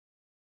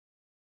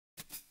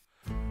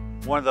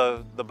One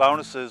of the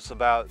bonuses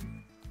about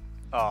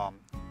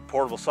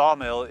portable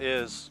sawmill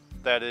is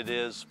that it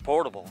is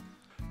portable.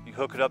 You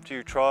hook it up to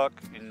your truck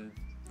and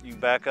you can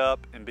back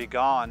up and be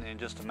gone in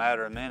just a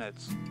matter of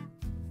minutes.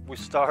 We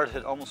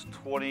started almost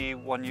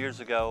 21 years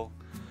ago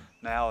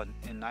now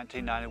in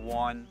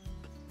 1991,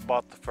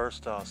 bought the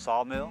first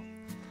sawmill.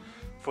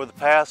 For the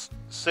past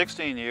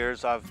 16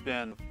 years I've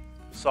been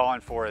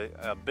sawing for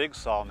a big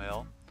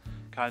sawmill,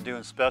 kind of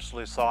doing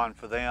specialty sawing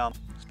for them.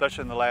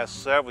 Especially in the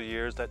last several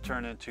years, that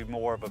turned into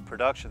more of a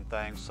production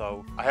thing.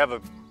 So I have a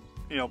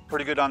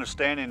pretty good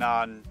understanding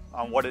on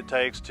what it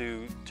takes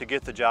to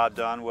get the job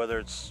done, whether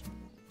it's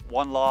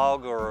one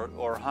log or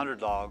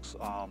 100 logs.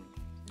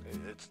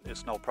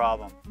 It's no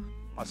problem.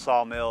 My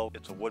sawmill,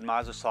 it's a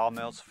Wood-Mizer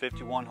sawmill. It's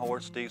 51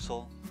 horse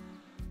diesel.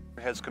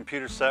 It has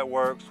computer set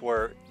works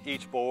where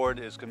each board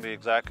is going to be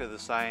exactly the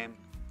same.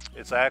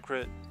 It's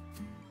accurate,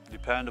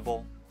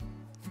 dependable.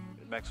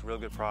 It makes a real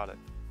good product.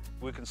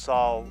 We can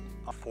saw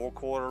a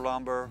 4-quarter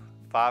lumber,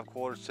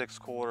 5-quarter,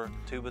 6-quarter,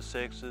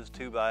 2x6s,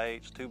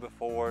 2x8s,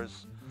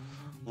 2x4s,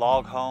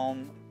 log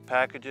home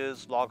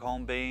packages, log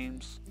home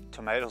beams,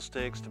 tomato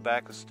sticks,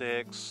 tobacco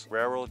sticks,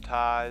 railroad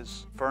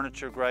ties,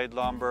 furniture grade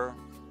lumber,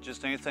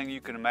 just anything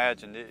you can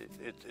imagine.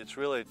 It's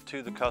really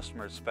to the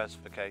customer's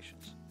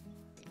specifications.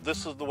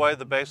 This is the way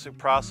the basic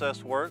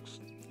process works.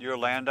 You're a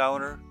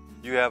landowner,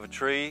 you have a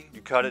tree,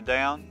 you cut it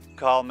down,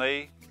 call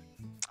me,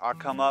 I'll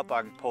come up,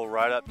 I can pull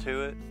right up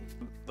to it.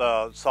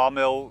 The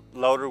sawmill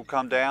loader will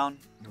come down,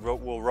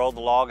 we'll roll the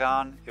log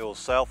on, it will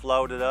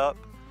self-load it up,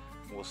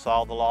 we'll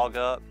saw the log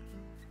up,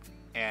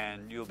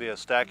 and you'll be able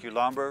to stack your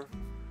lumber,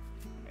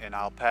 and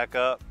I'll pack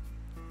up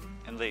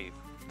and leave.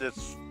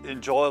 It's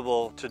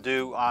enjoyable to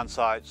do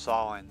on-site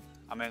sawing.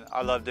 I mean,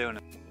 I love doing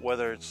it.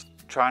 Whether it's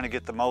trying to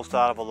get the most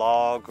out of a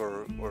log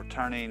or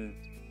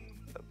turning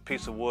a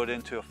piece of wood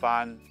into a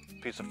fine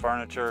piece of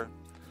furniture,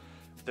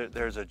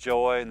 there's a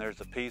joy and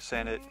there's a peace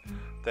in it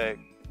that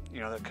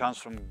that comes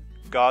from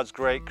God's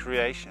great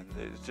creation.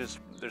 It's just,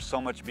 there's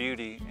so much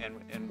beauty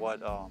in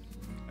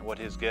what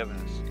He's given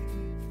us.